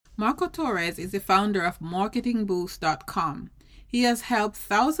Marco Torres is the founder of MarketingBoost.com. He has helped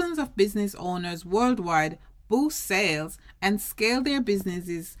thousands of business owners worldwide boost sales and scale their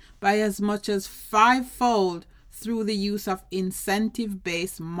businesses by as much as 5-fold through the use of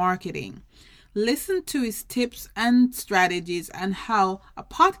incentive-based marketing. Listen to his tips and strategies and how a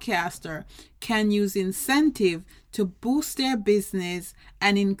podcaster can use incentive to boost their business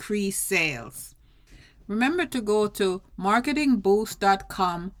and increase sales. Remember to go to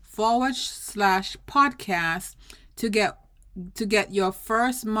marketingboost.com/podcast to get your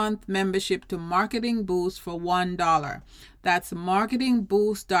first month membership to Marketing Boost for $1. That's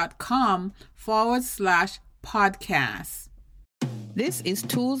marketingboost.com/podcast. This is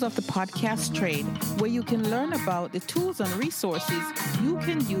Tools of the Podcast Trade, where you can learn about the tools and resources you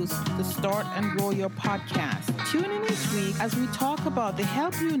can use to start and grow your podcast. Tune in each week as we talk about the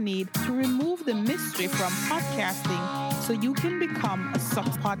help you need to remove the mystery from podcasting so you can become a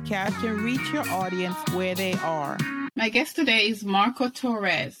successful podcaster and reach your audience where they are. My guest today is Marco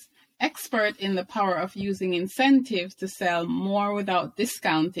Torres, expert in the power of using incentives to sell more without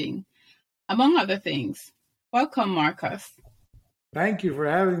discounting, among other things. Welcome, Marcus. Thank you for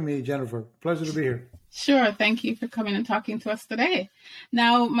having me, Jennifer. Pleasure to be here. Sure. Thank you for coming and talking to us today.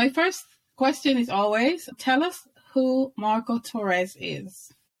 Now, my first question is always, tell us who Marco Torres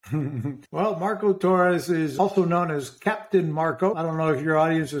is. Well, Marco Torres is also known as Captain Marco. I don't know if your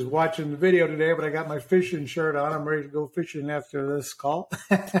audience is watching the video today, but I got my fishing shirt on. I'm ready to go fishing after this call.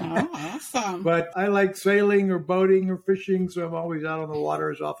 Oh, awesome. But I like sailing or boating or fishing, so I'm always out on the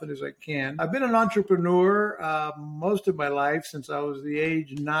water as often as I can. I've been an entrepreneur most of my life. Since I was the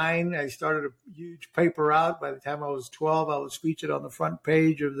age 9, I started a huge paper route. By the time I was 12, I was featured on the front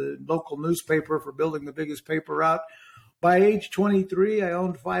page of the local newspaper for building the biggest paper route. By age 23, I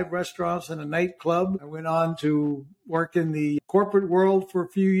owned 5 restaurants and a nightclub. I went on to work in the corporate world for a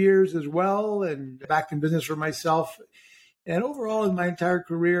few years as well and back in business for myself. And overall, in my entire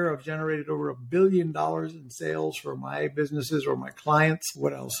career, I've generated over $1 billion in sales for my businesses or my clients.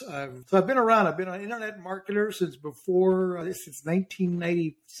 What else? I've been around. I've been an internet marketer since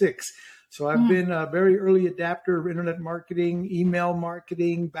 1996. So I've been a very early adapter of internet marketing, email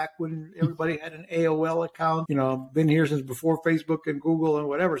marketing, back when everybody had an AOL account. You know, I've been here since before Facebook and Google and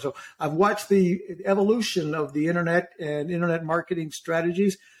whatever. So I've watched the evolution of the internet and internet marketing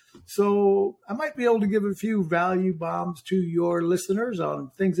strategies. So I might be able to give a few value bombs to your listeners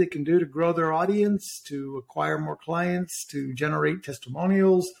on things they can do to grow their audience, to acquire more clients, to generate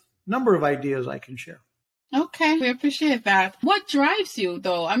testimonials, number of ideas I can share. Okay, we appreciate that. What drives you,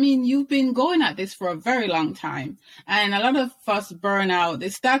 though? I mean, you've been going at this for a very long time, and a lot of us burn out. The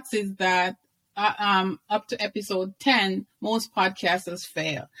stats is that up to episode 10, most podcasters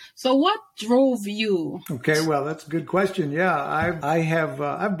fail. So what drove you? Okay, well, that's a good question. Yeah,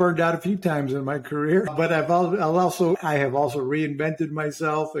 I've burned out a few times in my career, but I have also reinvented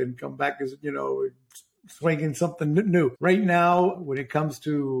myself and come back as, swinging something new. Right now, when it comes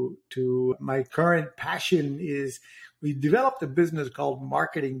to my current passion is we developed a business called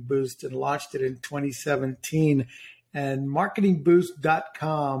Marketing Boost and launched it in 2017. And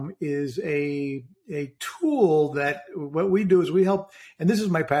marketingboost.com is a tool that what we do is we help, and this is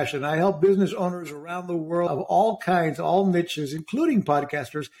my passion, I help business owners around the world of all kinds, all niches, including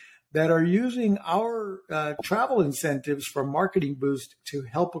podcasters, that are using our travel incentives from Marketing Boost to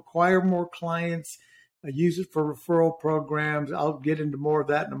help acquire more clients, use it for referral programs. I'll get into more of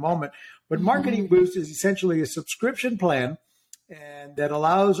that in a moment. But Marketing Boost is essentially a subscription plan and that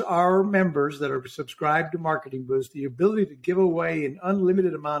allows our members that are subscribed to Marketing Boost the ability to give away an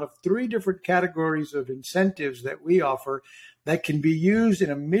unlimited amount of 3 different categories of incentives that we offer that can be used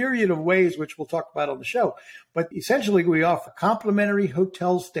in a myriad of ways, which we'll talk about on the show. But essentially, we offer complimentary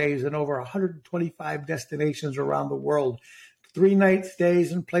hotel stays in over 125 destinations around the world. 3-night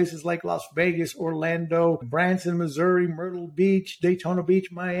stays in places like Las Vegas, Orlando, Branson, Missouri, Myrtle Beach, Daytona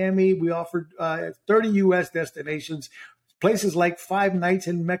Beach, Miami. We offered 30 U.S. destinations, places like 5 nights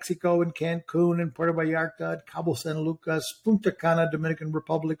in Mexico and Cancun and Puerto Vallarta, Cabo San Lucas, Punta Cana, Dominican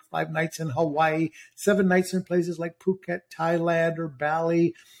Republic, 5 nights in Hawaii, 7 nights in places like Phuket, Thailand, or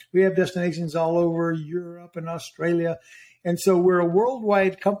Bali. We have destinations all over Europe and Australia. And so we're a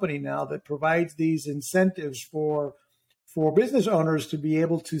worldwide company now that provides these incentives for business owners to be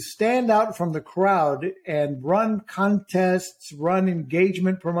able to stand out from the crowd and run contests, run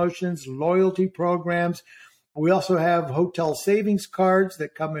engagement promotions, loyalty programs. We also have hotel savings cards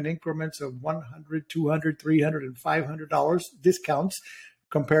that come in increments of $100, $200, $300, and $500 discounts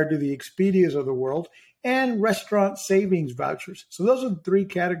compared to the Expedias of the world, and restaurant savings vouchers. So those are the 3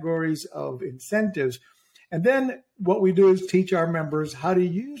 categories of incentives. And then what we do is teach our members how to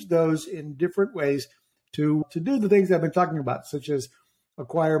use those in different ways to do the things I've been talking about, such as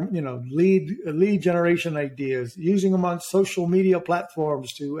acquire, lead generation ideas, using them on social media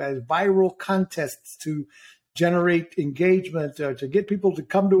platforms as viral contests to generate engagement, to get people to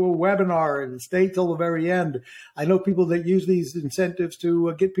come to a webinar and stay till the very end. I know people that use these incentives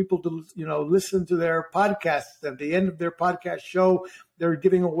to get people to, listen to their podcasts. At the end of their podcast show, they're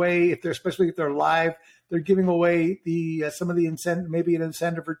giving away, especially if they're live, they're giving away some of the incentive, maybe an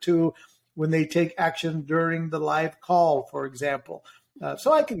incentive or two when they take action during the live call, for example.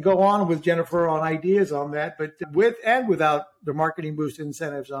 So I can go on with Jennifer on ideas on that, but with and without the marketing boost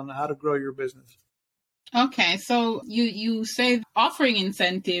incentives on how to grow your business. Okay, so you say offering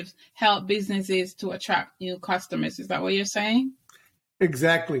incentives help businesses to attract new customers. Is that what you're saying?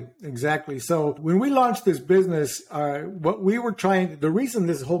 Exactly. So when we launched this business, what we were the reason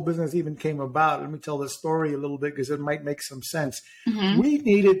this whole business even came about, let me tell the story a little bit because it might make some sense. Mm-hmm. We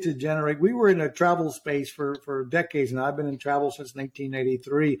needed to we were in a travel space for decades, and I've been in travel since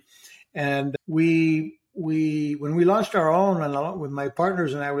 1983. And when we launched our own, and with my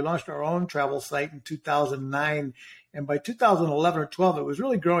partners and I, we launched our own travel site in 2009. And by 2011 or 12, it was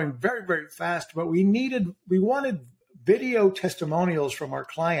really growing very, very fast. But we wanted video testimonials from our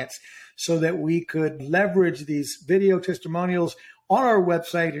clients so that we could leverage these video testimonials on our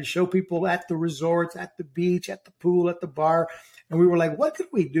website and show people at the resorts, at the beach, at the pool, at the bar. And we were like, what could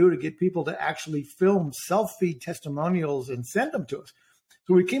we do to get people to actually film self-feed testimonials and send them to us?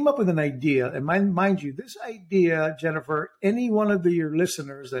 So we came up with an idea. And mind you, this idea, Jennifer, any one of your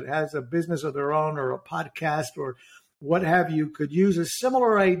listeners that has a business of their own or a podcast or what have you could use a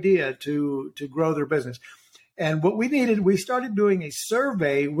similar idea to grow their business. And what we started doing a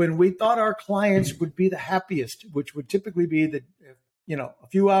survey when we thought our clients would be the happiest, which would typically be a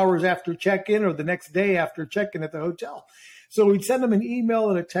few hours after check-in or the next day after check-in at the hotel. So we'd send them an email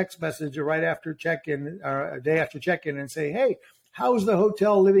and a text message right after check-in or a day after check-in and say, hey, how's the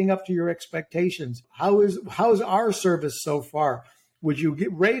hotel living up to your expectations? How's our service so far? Would you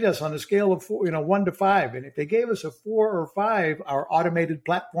rate us on a scale of 1 to 5? And if they gave us a 4 or 5, our automated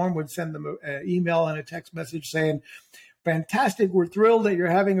platform would send them an email and a text message saying, fantastic, we're thrilled that you're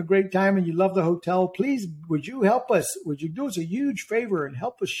having a great time and you love the hotel. Please, would you help us? Would you do us a huge favor and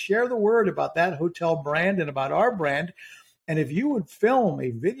help us share the word about that hotel brand and about our brand? And if you would film a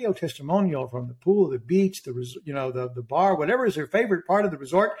video testimonial from the pool, the beach, the bar, whatever is your favorite part of the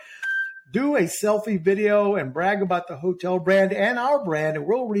resort, do a selfie video and brag about the hotel brand and our brand, and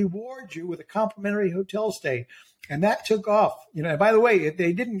we'll reward you with a complimentary hotel stay. And that took off. And by the way, if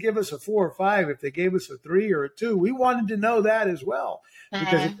they didn't give us a 4 or 5, if they gave us a 3 or a 2, we wanted to know that as well.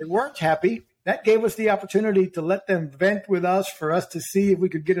 Because if they weren't happy, that gave us the opportunity to let them vent with us, for us to see if we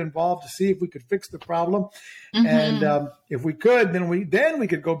could get involved, to see if we could fix the problem. Mm-hmm. And if we could, then we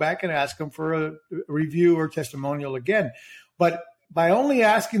could go back and ask them for a review or testimonial again. But by only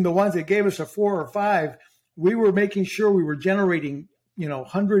asking the ones that gave us a 4 or 5, we were making sure we were generating,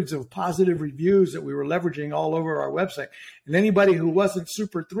 hundreds of positive reviews that we were leveraging all over our website. And anybody who wasn't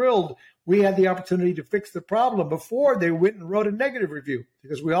super thrilled, we had the opportunity to fix the problem before they went and wrote a negative review.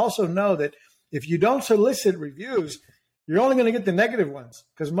 Because we also know that if you don't solicit reviews, you're only going to get the negative ones,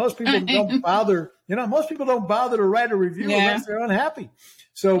 because most people don't bother. Most people don't bother to write a review unless they're unhappy.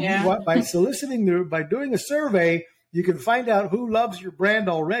 So by doing a survey, you can find out who loves your brand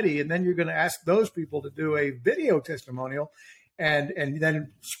already, and then you're going to ask those people to do a video testimonial, and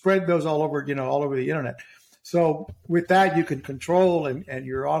then spread those all over the internet. So with that, you can control and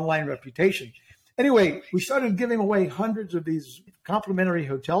your online reputation. Anyway, we started giving away hundreds of these complimentary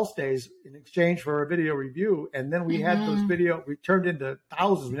hotel stays in exchange for a video review, and then we had those we turned into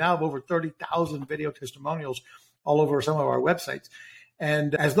thousands. We now have over 30,000 video testimonials all over some of our websites.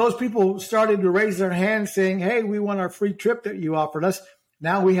 And as those people started to raise their hands saying, hey, we want our free trip that you offered us,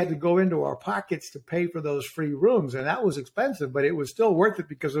 now we had to go into our pockets to pay for those free rooms. And that was expensive, but it was still worth it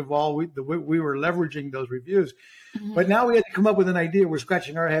because of we were leveraging those reviews. Mm-hmm. But now we had to come up with an idea. We're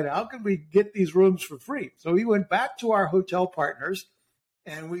scratching our head. How could we get these rooms for free? So we went back to our hotel partners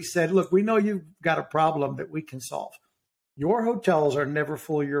and we said, look, we know you've got a problem that we can solve. Your hotels are never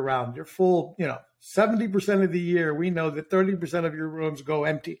full year round. They're full, 70% of the year. We know that 30% of your rooms go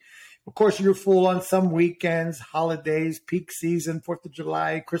empty. Of course, you're full on some weekends, holidays, peak season, 4th of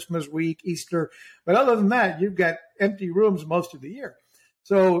July, Christmas week, Easter. But other than that, you've got empty rooms most of the year.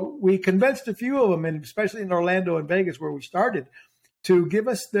 So we convinced a few of them, and especially in Orlando and Vegas where we started, to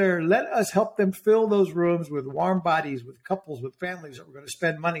let us help them fill those rooms with warm bodies, with couples, with families that were going to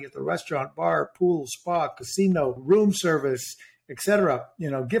spend money at the restaurant, bar, pool, spa, casino, room service, etc.,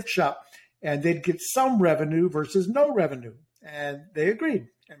 gift shop. and they'd get some revenue versus no revenue. And they agreed.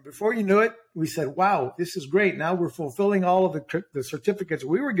 And before you knew it, we said, wow, this is great. Now we're fulfilling all of the certificates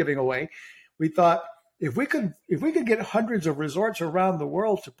we were giving away. We thought if we could get hundreds of resorts around the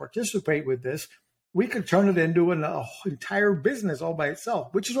world to participate with this, we could turn it into an entire business all by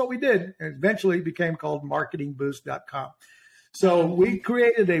itself, which is what we did. And eventually became called marketingboost.com. So we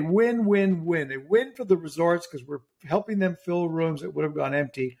created a win-win-win, a win for the resorts because we're helping them fill rooms that would have gone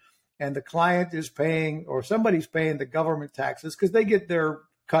empty. And the client is paying, or somebody's paying the government taxes because they get their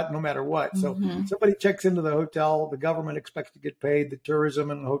cut no matter what. So somebody checks into the hotel, the government expects to get paid the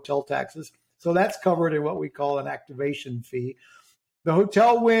tourism and hotel taxes. So that's covered in what we call an activation fee. The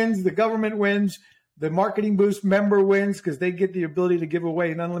hotel wins, the government wins, the Marketing Boost member wins because they get the ability to give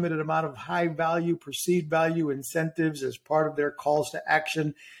away an unlimited amount of high value, perceived value incentives as part of their calls to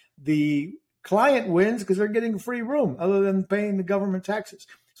action. The client wins because they're getting a free room other than paying the government taxes.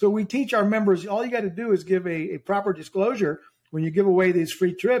 So we teach our members, all you got to do is give a proper disclosure. When you give away these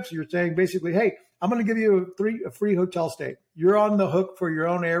free trips, you're saying basically, hey, I'm going to give you a free hotel stay. You're on the hook for your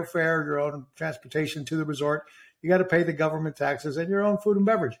own airfare, your own transportation to the resort. You got to pay the government taxes and your own food and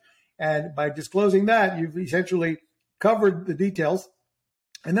beverage. And by disclosing that, you've essentially covered the details.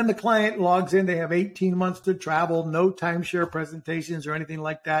 And then the client logs in. They have 18 months to travel, no timeshare presentations or anything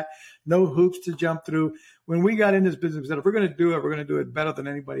like that, no hoops to jump through. When we got in this business, we said, if we're going to do it, we're going to do it better than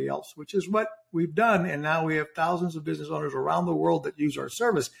anybody else, which is what we've done. And now we have thousands of business owners around the world that use our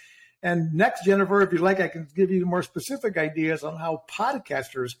service. And next, Jennifer, if you like, I can give you more specific ideas on how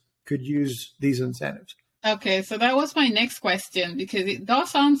podcasters could use these incentives. Okay, so that was my next question because it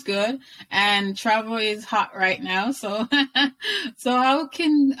does sounds good and travel is hot right now. So, so how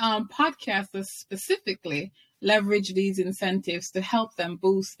can podcasters specifically leverage these incentives to help them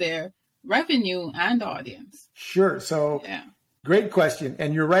boost their revenue and audience? Sure. So, Great question.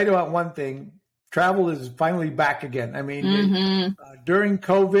 And you're right about one thing. Travel is finally back again. I mean, during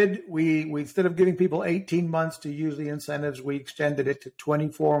COVID, we instead of giving people 18 months to use the incentives, we extended it to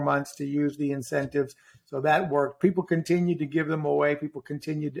 24 months to use the incentives. So that worked. People continued to give them away. People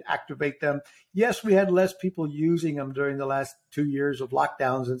continued to activate them. Yes, we had less people using them during the last 2 years of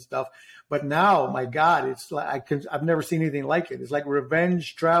lockdowns and stuff. But now, my God, it's like I've never seen anything like it. It's like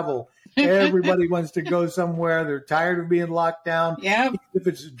revenge travel. Everybody wants to go somewhere. They're tired of being locked down. Yeah. If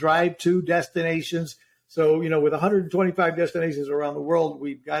it's drive-to destinations. So, with 125 destinations around the world,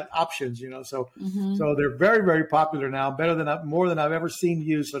 we've got options, so they're very, very popular now, more than I've ever seen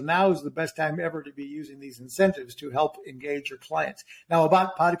used. So now is the best time ever to be using these incentives to help engage your clients. Now,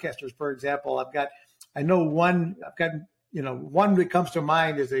 about podcasters, for example, one that comes to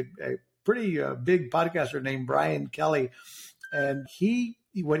mind is a pretty big podcaster named Brian Kelly. And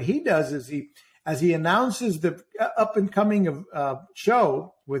what he does is as he announces the up and coming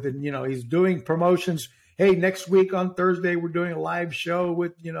show he's doing promotions. Hey, next week on Thursday, we're doing a live show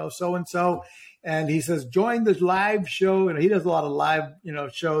with, so-and-so. And he says, join this live show. And he does a lot of live,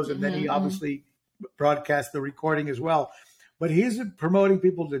 shows. And then he obviously broadcasts the recording as well. But he's promoting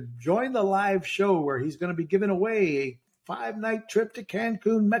people to join the live show where he's going to be giving away a 5-night trip to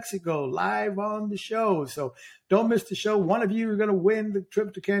Cancun, Mexico, live on the show. So don't miss the show. One of you are going to win the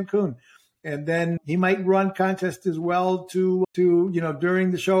trip to Cancun. And then he might run contests as well to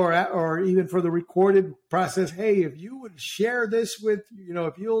during the show or even for the recorded process. Hey, if you would share this with,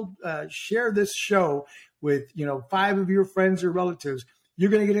 if you'll share this show with, 5 of your friends or relatives,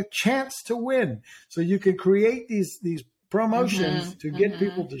 you're going to get a chance to win. So you can create these promotions to get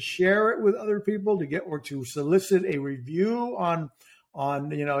people to share it with other people, to solicit a review on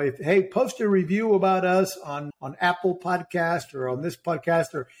post a review about us on Apple Podcast or on this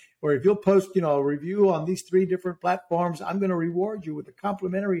podcast, or if you'll post, a review on these 3 different platforms, I'm going to reward you with a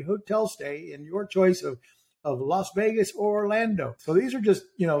complimentary hotel stay in your choice of Las Vegas or Orlando. So these are just,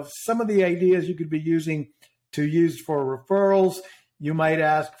 some of the ideas you could be using for referrals. You might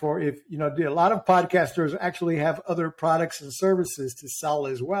ask for a lot of podcasters actually have other products and services to sell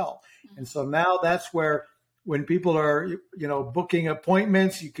as well. And so now that's where when people are, booking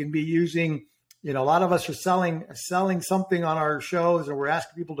appointments, you can be using, a lot of us are selling something on our shows, and we're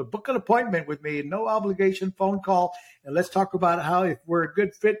asking people to book an appointment with me, no obligation phone call. And let's talk about if we're a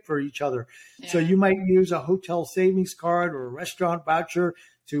good fit for each other. Yeah. So you might use a hotel savings card or a restaurant voucher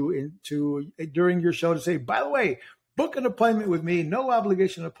to during your show to say, by the way, book an appointment with me, no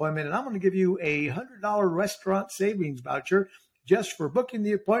obligation appointment. And I'm going to give you a $100 restaurant savings voucher just for booking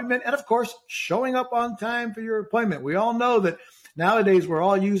the appointment. And of course, showing up on time for your appointment. We all know that nowadays we're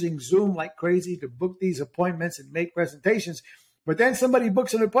all using Zoom like crazy to book these appointments and make presentations. But then somebody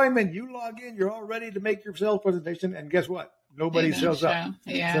books an appointment, you log in, you're all ready to make your sales presentation. And guess what? Nobody shows up.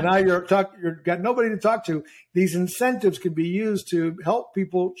 Yeah. So now you've got nobody to talk to. These incentives can be used to help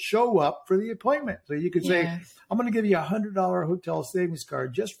people show up for the appointment. So you could say, I'm going to give you a $100 hotel savings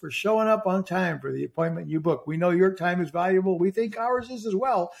card just for showing up on time for the appointment you book. We know your time is valuable. We think ours is as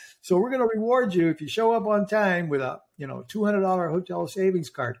well. So we're going to reward you if you show up on time with a $200 hotel savings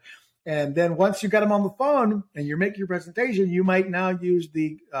card. And then once you got them on the phone and you make your presentation, you might now use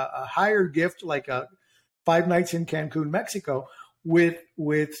the a higher gift like a 5 nights in Cancun, Mexico, with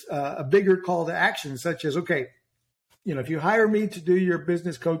a bigger call to action, such as, okay, if you hire me to do your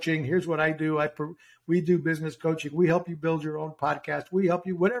business coaching, here's what I do. We do business coaching. We help you build your own podcast. We help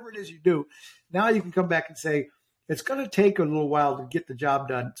you, whatever it is you do. Now you can come back and say, it's going to take a little while to get the job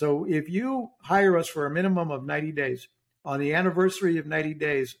done. So if you hire us for a minimum of 90 days, on the anniversary of 90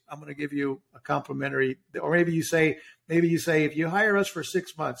 days, I'm going to give you a complimentary, or maybe you say, if you hire us for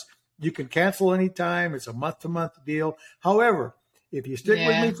 6 months, you can cancel anytime. It's a month-to-month deal. However, if you stick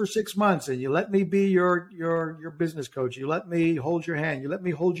with me for 6 months and you let me be your business coach, you let me hold your hand, you let me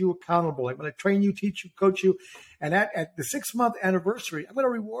hold you accountable. I'm going to train you, teach you, coach you. And at the 6-month anniversary, I'm going to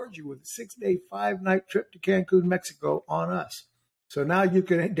reward you with a 6-day, 5-night trip to Cancun, Mexico on us. So now you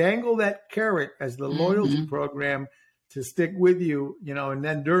can dangle that carrot as the loyalty program to stick with you, and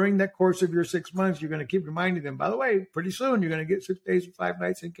then during that course of your 6 months, you're going to keep reminding them, by the way, pretty soon you're going to get 6 days and 5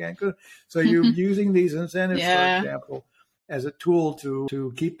 nights in Cancun. So you're using these incentives, for example, as a tool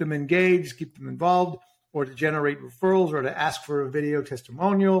to keep them engaged, keep them involved, or to generate referrals, or to ask for a video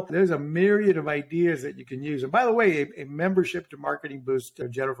testimonial. There's a myriad of ideas that you can use. And by the way, a membership to Marketing Boost,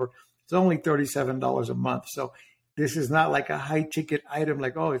 Jennifer, it's only $37 a month. So this is not like a high ticket item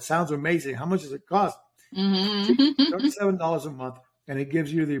like, oh, it sounds amazing. How much does it cost? $37 a month, and it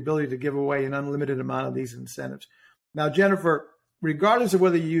gives you the ability to give away an unlimited amount of these incentives. Now, Jennifer, regardless of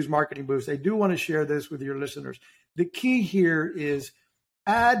whether you use Marketing Boost, I do want to share this with your listeners. The key here is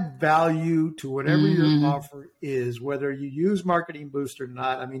add value to whatever your offer is, whether you use Marketing Boost or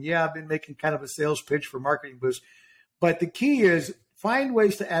not. I mean, I've been making kind of a sales pitch for Marketing Boost, but the key is find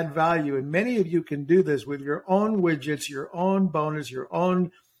ways to add value. And many of you can do this with your own widgets, your own bonus, your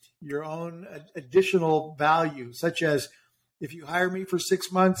own additional value, such as if you hire me for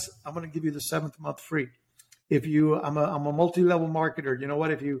 6 months, I'm going to give you the 7th month free. I'm a multi-level marketer. You know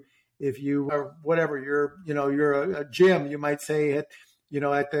what? If you are whatever, you're a gym, you might say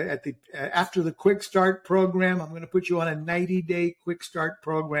after the quick start program, I'm going to put you on a 90-day quick start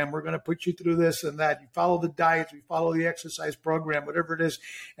program. We're going to put you through this and that. You follow the diets, we follow the exercise program, whatever it is.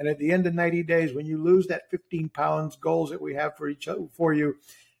 And at the end of 90 days, when you lose that 15 pounds goals that we have for you,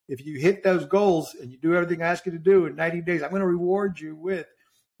 if you hit those goals and you do everything I ask you to do in 90 days, I'm going to reward you with,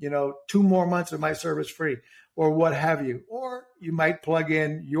 2 more months of my service free, or what have you. Or you might plug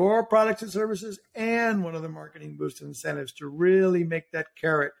in your products and services and one of the Marketing Boost incentives to really make that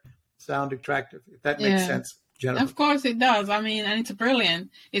carrot sound attractive, if that makes sense, Jennifer. Of course it does. I mean, and it's a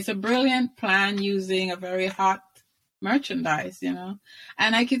brilliant plan using a very hot merchandise, and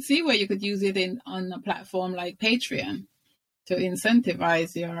I could see where you could use it on a platform like Patreon to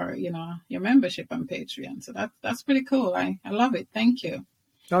incentivize your membership on Patreon. So that's pretty cool. I love it. Thank you.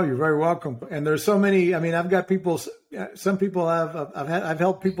 Oh, you're very welcome. And there's so many. I mean, I've got people. Some people I've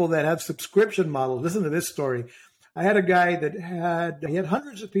helped people that have subscription models. Listen to this story. I had a guy that had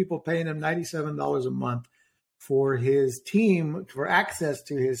hundreds of people paying him $97 a month for his team, for access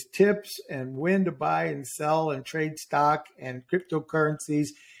to his tips and when to buy and sell and trade stock and cryptocurrencies.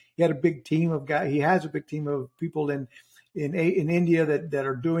 He had a big team of guys. He has a big team of people in India that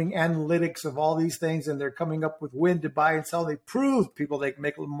are doing analytics of all these things, and they're coming up with when to buy and sell. They proved people they can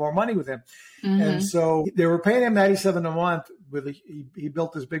make a little more money with him. And so they were paying him $97 a month. He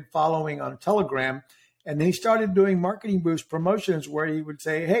built this big following on Telegram, and then he started doing Marketing Boost promotions where he would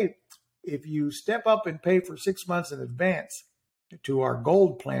say, hey, if you step up and pay for 6 months in advance to our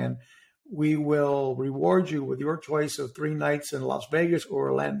gold plan, we will reward you with your choice of 3 nights in Las Vegas or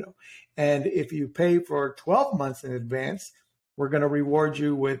Orlando. And if you pay for 12 months in advance, we're going to reward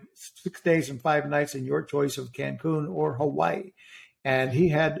you with 6 days and 5 nights in your choice of Cancun or Hawaii. And he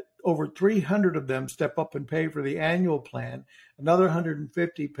had over 300 of them step up and pay for the annual plan. Another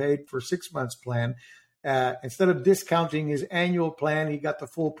 150 paid for 6 months plan. Instead of discounting his annual plan, he got the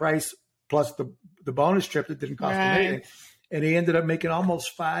full price plus the bonus trip that didn't cost him anything. And he ended up making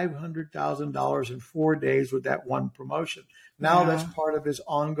almost $500,000 in 4 days with that one promotion. Now that's part of his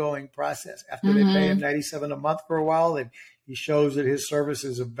ongoing process. After they pay him $97 a month for a while, and he shows that his service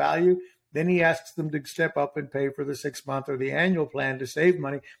is of value, then he asks them to step up and pay for the 6 month or the annual plan to save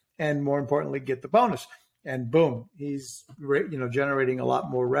money, and more importantly, get the bonus. And boom, he's generating a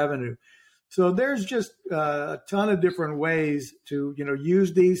lot more revenue. So there's just a ton of different ways to,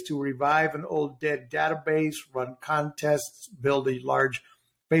 use these to revive an old dead database, run contests, build a large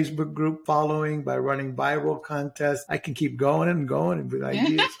Facebook group following by running viral contests. I can keep going and going with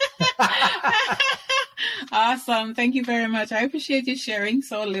ideas. Awesome. Thank you very much. I appreciate you sharing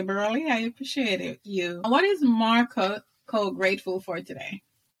so liberally. I appreciate it. You. What is Marco grateful for today?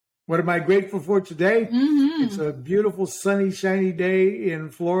 What am I grateful for today? Mm-hmm. It's a beautiful, sunny, shiny day in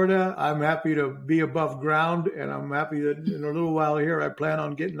Florida. I'm happy to be above ground, and I'm happy that in a little while here, I plan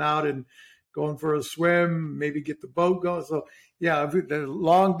on getting out and going for a swim, maybe get the boat going. So, yeah, the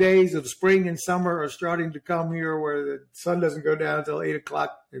long days of spring and summer are starting to come here where the sun doesn't go down until 8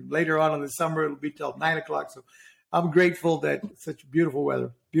 o'clock. And later on in the summer, it'll be till 9 o'clock. So I'm grateful that it's such beautiful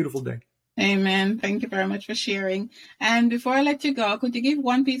weather, beautiful day. Amen. Thank you very much for sharing. And before I let you go, could you give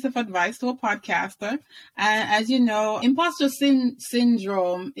one piece of advice to a podcaster? As you know, imposter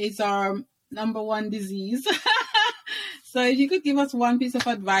syndrome is our number one disease. So if you could give us one piece of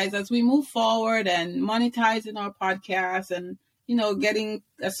advice as we move forward and monetizing our podcast and, getting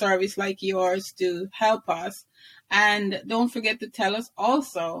a service like yours to help us. And don't forget to tell us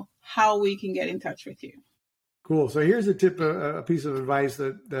also how we can get in touch with you. Cool. So here's a piece of advice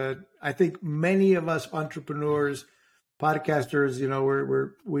that I think many of us entrepreneurs, podcasters,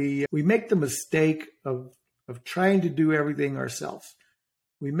 we make the mistake of trying to do everything ourselves.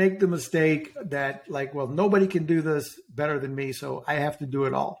 We make the mistake that nobody can do this better than me, so I have to do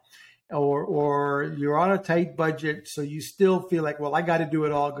it all. Or you're on a tight budget, so you still feel like, I got to do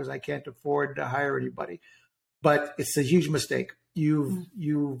it all because I can't afford to hire anybody. But it's a huge mistake.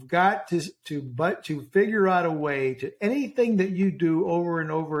 You've got to figure out a way to anything that you do over and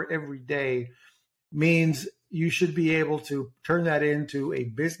over every day means you should be able to turn that into a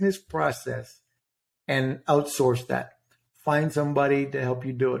business process and outsource that. Find somebody to help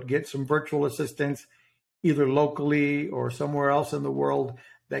you do it. Get some virtual assistants, either locally or somewhere else in the world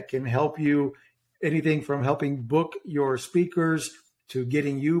that can help you. Anything from helping book your speakers to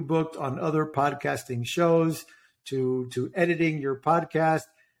getting you booked on other podcasting shows, to editing your podcast.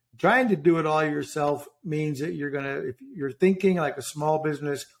 Trying to do it all yourself means that if you're thinking like a small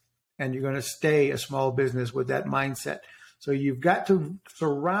business and you're going to stay a small business with that mindset. So you've got to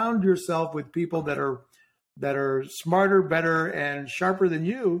surround yourself with people that are smarter, better, and sharper than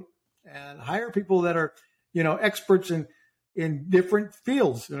you, and hire people that are, experts in different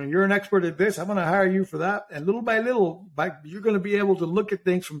fields. You're an expert at this. I'm going to hire you for that. And little by little, you're going to be able to look at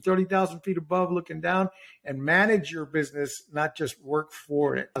things from 30,000 feet above, looking down, and manage your business, not just work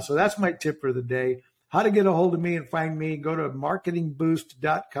for it. So that's my tip for the day. How to get a hold of me and find me, go to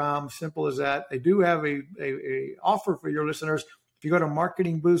marketingboost.com. Simple as that. I do have a offer for your listeners. If you go to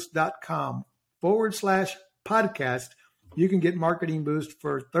marketingboost.com/podcast, you can get Marketing Boost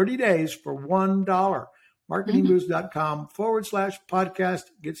for 30 days for $1. Marketingboost.com/podcast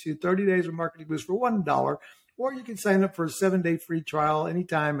gets you 30 days of Marketing Boost for $1. Or you can sign up for a 7-day free trial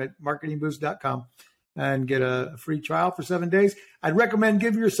anytime at marketingboost.com and get a free trial for 7 days. I'd recommend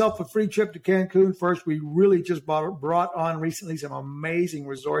give yourself a free trip to Cancun first. We really just brought on recently some amazing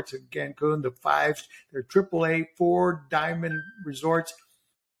resorts in Cancun, the 5s. They're AAA, 4-diamond resorts.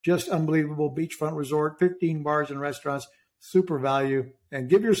 Just unbelievable beachfront resort, 15 bars and restaurants, super value. And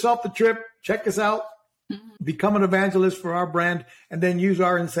give yourself the trip. Check us out. Become an evangelist for our brand, and then use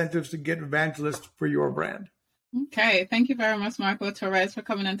our incentives to get evangelists for your brand. Okay. Thank you very much, Marco Torres, for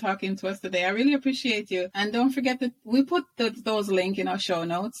coming and talking to us today. I really appreciate you. And don't forget that we put those links in our show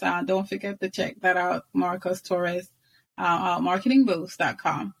notes. Don't forget to check that out, Marcos Torres,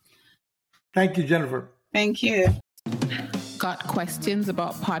 marketingboost.com. Thank you, Jennifer. Thank you. Got questions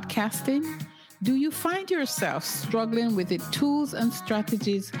about podcasting? Do you find yourself struggling with the tools and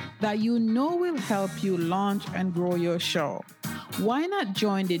strategies that you know will help you launch and grow your show? Why not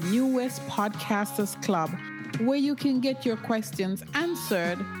join the New West Podcasters Club, where you can get your questions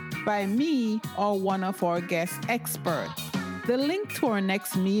answered by me or one of our guest experts? The link to our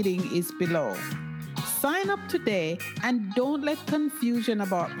next meeting is below. Sign up today and don't let confusion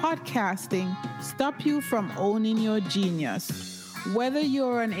about podcasting stop you from owning your genius. Whether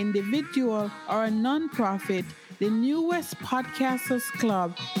you're an individual or a nonprofit, the New West Podcasters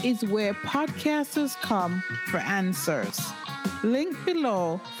Club is where podcasters come for answers. Link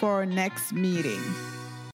below for our next meeting.